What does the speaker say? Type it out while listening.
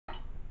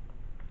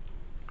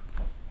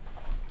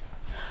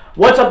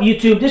What's up,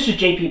 YouTube? This is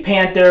JP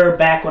Panther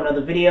back with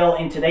another video.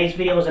 In today's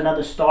video is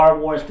another Star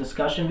Wars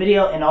discussion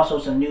video and also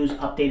some news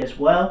update as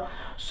well.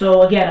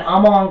 So again,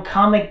 I'm on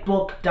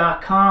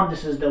comicbook.com.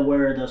 This is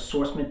where the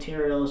source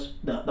materials,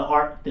 the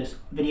art this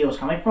video is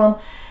coming from.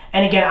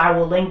 And again, I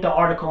will link the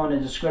article in the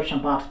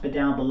description box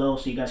down below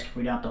so you guys can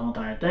read out the whole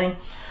entire thing.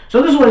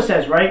 So this is what it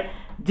says, right?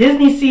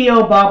 Disney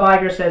CEO Bob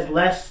Iger says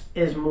less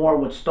is more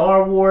with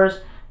Star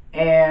Wars.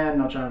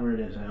 And I'm trying to read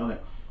it. Okay.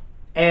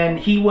 And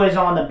he was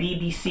on the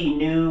BBC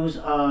News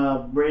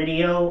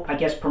radio, I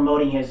guess,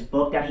 promoting his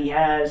book that he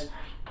has.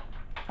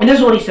 And this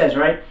is what he says,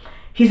 right?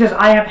 He says,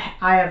 I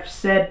have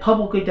said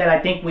publicly that I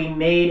think we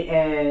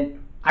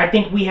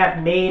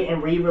have made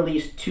and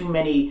re-released too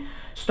many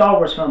Star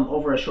Wars films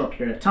over a short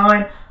period of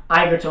time.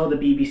 Iger told the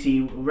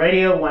BBC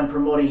radio when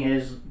promoting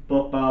his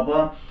book, blah,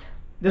 blah.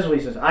 This is what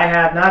he says. I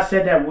have not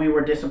said that we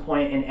were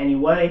disappointed in any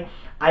way.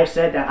 I've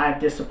said that I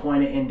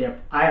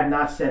have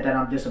not said that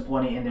I'm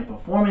disappointed in their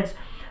performance.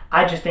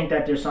 I just think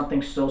that there's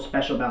something so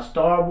special about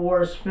Star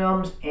Wars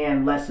films,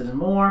 and less is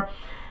more.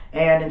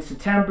 And in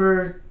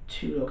September,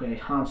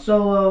 Han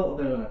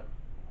Solo,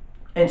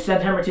 in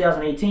September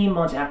 2018,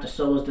 months after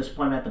Solo's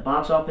disappointment at the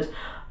box office,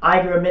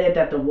 Iger admitted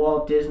that the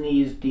Walt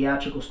Disney's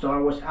theatrical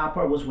Star Wars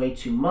output was way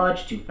too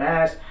much, too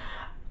fast.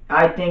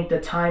 I think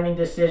the timing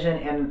decision,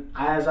 and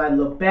as I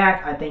look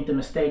back, I think the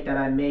mistake that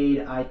I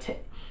made, I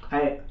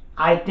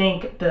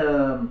think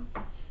the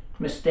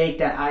mistake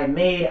that I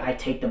made, I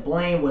take the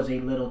blame, was a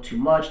little too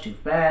much, too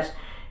fast.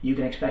 You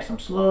can expect some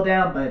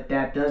slowdown, but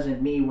that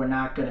doesn't mean we're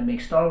not going to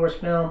make Star Wars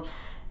film.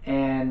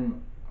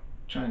 And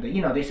trying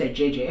to, they say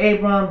J.J.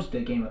 Abrams, the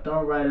Game of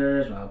Thrones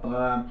writers, blah,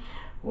 blah,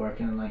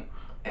 working like,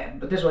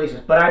 but this is what he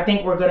says. But I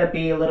think we're going to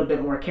be a little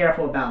bit more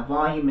careful about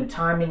volume and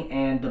timing,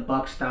 and the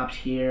buck stops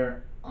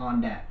here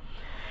on that.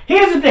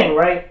 Here's the thing,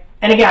 right?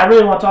 And again, I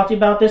really want to talk to you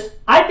about this.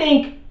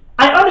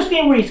 I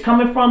understand where he's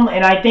coming from,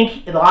 and I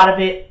think a lot of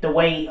it, the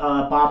way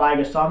Bob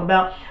Iger is talking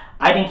about,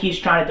 I think he's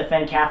trying to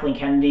defend Kathleen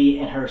Kennedy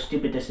and her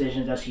stupid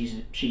decisions that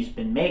she's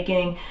been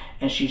making,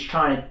 and she's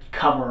trying to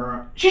cover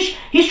her. He's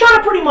trying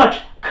to pretty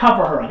much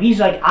cover her up. He's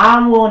like,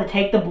 I'm willing to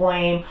take the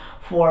blame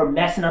for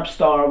messing up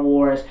Star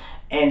Wars.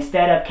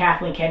 Instead of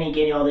Kathleen Kennedy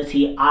getting all this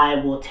heat, I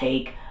will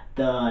take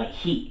the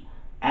heat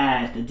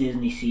as the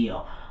Disney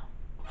CEO.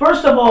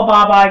 First of all,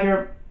 Bob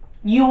Iger,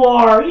 you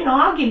are,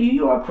 I'll give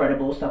you are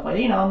credible, stuff like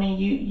that.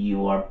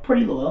 You are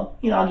pretty loyal.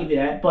 I'll give you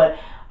that. But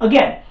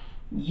again,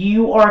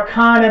 you are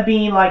kind of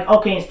being like,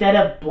 okay, instead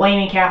of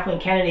blaming Kathleen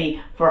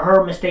Kennedy for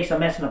her mistakes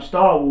of messing up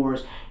Star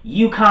Wars,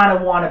 you kind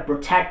of want to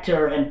protect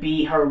her and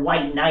be her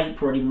white knight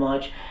pretty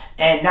much,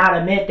 and not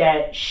admit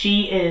that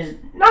she is,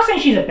 not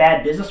saying she's a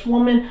bad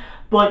businesswoman,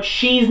 but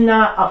she's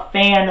not a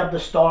fan of the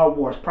Star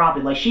Wars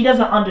property. Like, she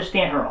doesn't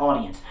understand her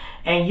audience.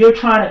 And you're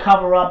trying to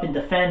cover up and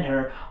defend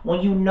her when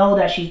you know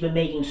that she's been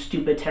making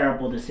stupid,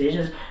 terrible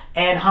decisions.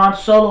 And Han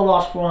Solo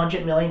lost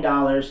 $400 million,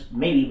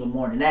 maybe even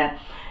more than that.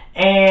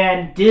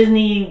 And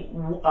Disney,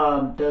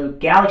 the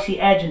Galaxy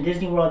Edge and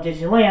Disney World,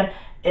 Disneyland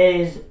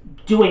is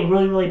doing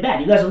really, really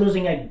bad. You guys are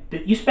losing,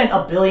 you spent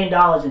 $1 billion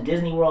in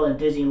Disney World and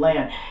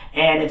Disneyland,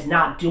 and it's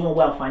not doing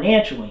well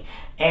financially.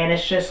 And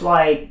it's just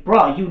like,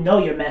 bro,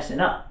 you're messing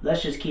up.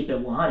 Let's just keep it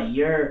 100.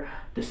 You're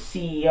the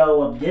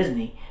CEO of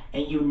Disney,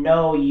 and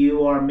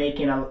you are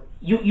making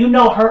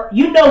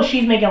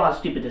she's making a lot of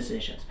stupid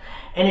decisions.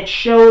 And it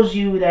shows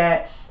you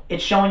that,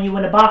 it's showing you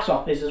in the box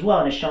office as well,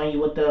 and it's showing you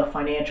with the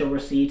financial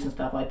receipts and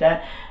stuff like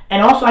that.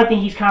 And also, I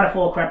think he's kind of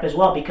full of crap as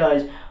well,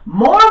 because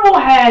Marvel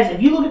has,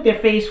 if you look at their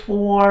Phase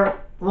 4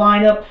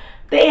 lineup,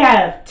 they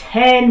have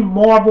 10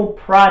 Marvel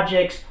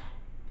projects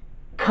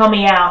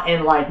coming out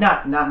in, like,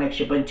 not next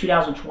year, but in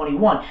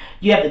 2021.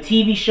 You have the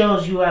TV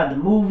shows, you have the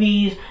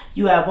movies,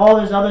 you have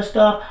all this other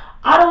stuff.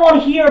 I don't want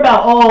to hear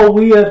about, oh,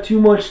 we have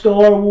too much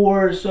Star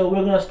Wars, so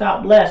we're going to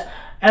stop less.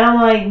 And I'm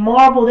like,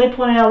 Marvel, they're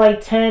putting out like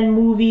 10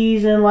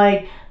 movies and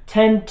like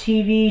 10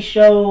 TV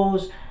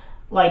shows,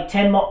 like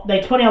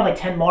they're putting out like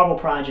 10 Marvel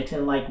projects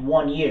in like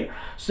 1 year.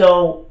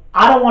 So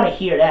I don't want to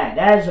hear that.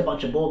 That is a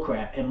bunch of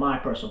bullcrap, in my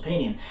personal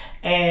opinion.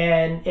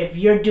 And if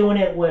you're doing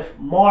it with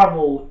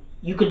Marvel,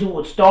 you could do it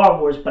with Star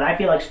Wars, but I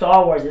feel like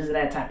Star Wars isn't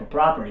that type of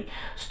property.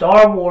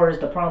 Star Wars,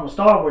 the problem with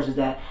Star Wars is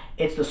that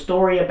it's the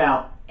story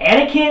about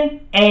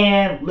Anakin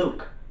and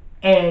Luke.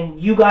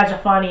 And you guys are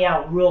finding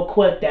out real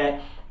quick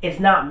that it's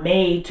not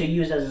made to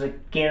use as a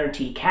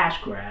guaranteed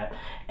cash grab.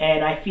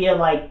 And I feel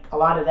like a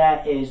lot of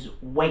that is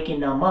waking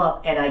them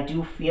up. And I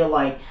do feel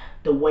like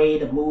the way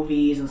the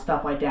movies and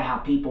stuff like that, how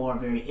people are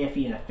very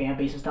iffy in the fan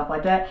base and stuff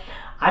like that,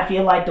 I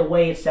feel like the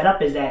way it's set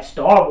up is that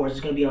Star Wars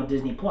is going to be on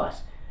Disney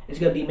Plus. It's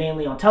going to be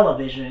mainly on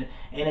television,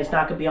 and it's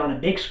not going to be on a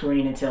big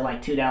screen until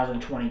like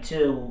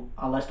 2022,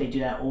 unless they do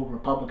that Old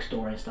Republic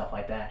story and stuff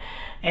like that.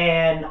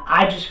 And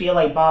I just feel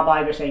like Bob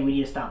Iger saying we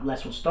need to stop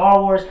less with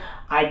Star Wars.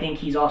 I think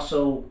he's like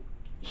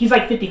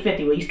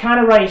 50-50, where he's kind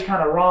of right, he's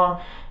kind of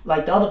wrong.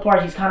 Like the other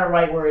parts, he's kind of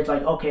right where it's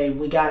like, okay,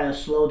 we got to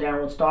slow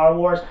down with Star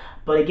Wars.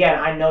 But again,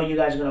 I know you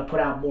guys are going to put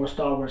out more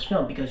Star Wars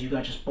film because you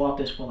guys just bought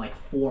this for like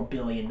 $4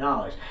 billion.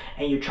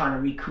 And you're trying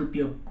to recoup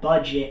your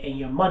budget and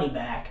your money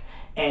back.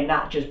 and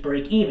not just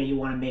break even. You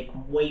want to make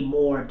way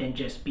more than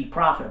just be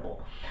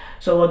profitable.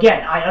 So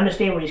again, I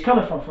understand where he's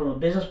coming from a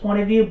business point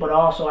of view, but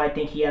also I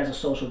think he has a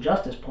social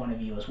justice point of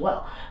view as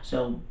well.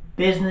 So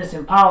business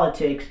and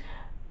politics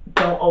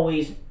don't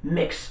always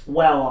mix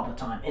well all the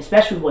time,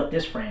 especially with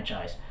this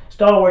franchise.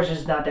 Star Wars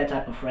is not that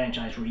type of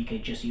franchise where you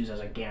could just use as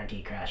a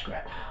guaranteed cash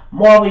grab.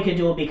 Marvel, you could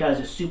do it because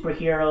it's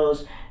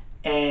superheroes,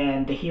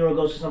 and the hero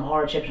goes through some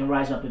hardships and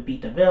rises up and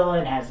beat the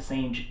villain, has the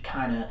same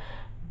kind of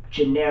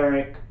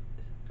generic,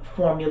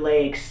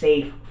 formulaic,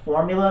 safe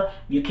formula.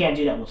 You can't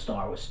do that with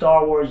Star Wars.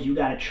 Star Wars, you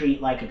gotta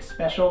treat like it's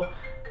special,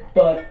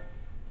 but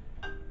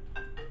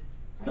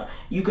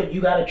you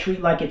gotta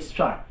treat like it's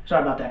sorry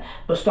about that.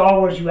 But Star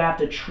Wars, you have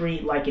to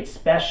treat like it's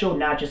special,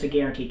 not just a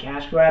guaranteed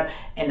cash grab,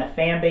 and the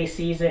fan base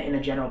sees it and the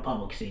general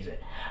public sees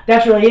it.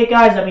 That's really it,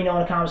 guys. Let me know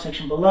in the comment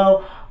section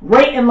below.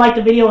 Rate and like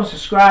the video and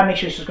subscribe. Make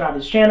sure you subscribe to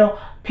this channel.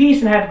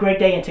 Peace and have a great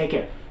day and take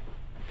care.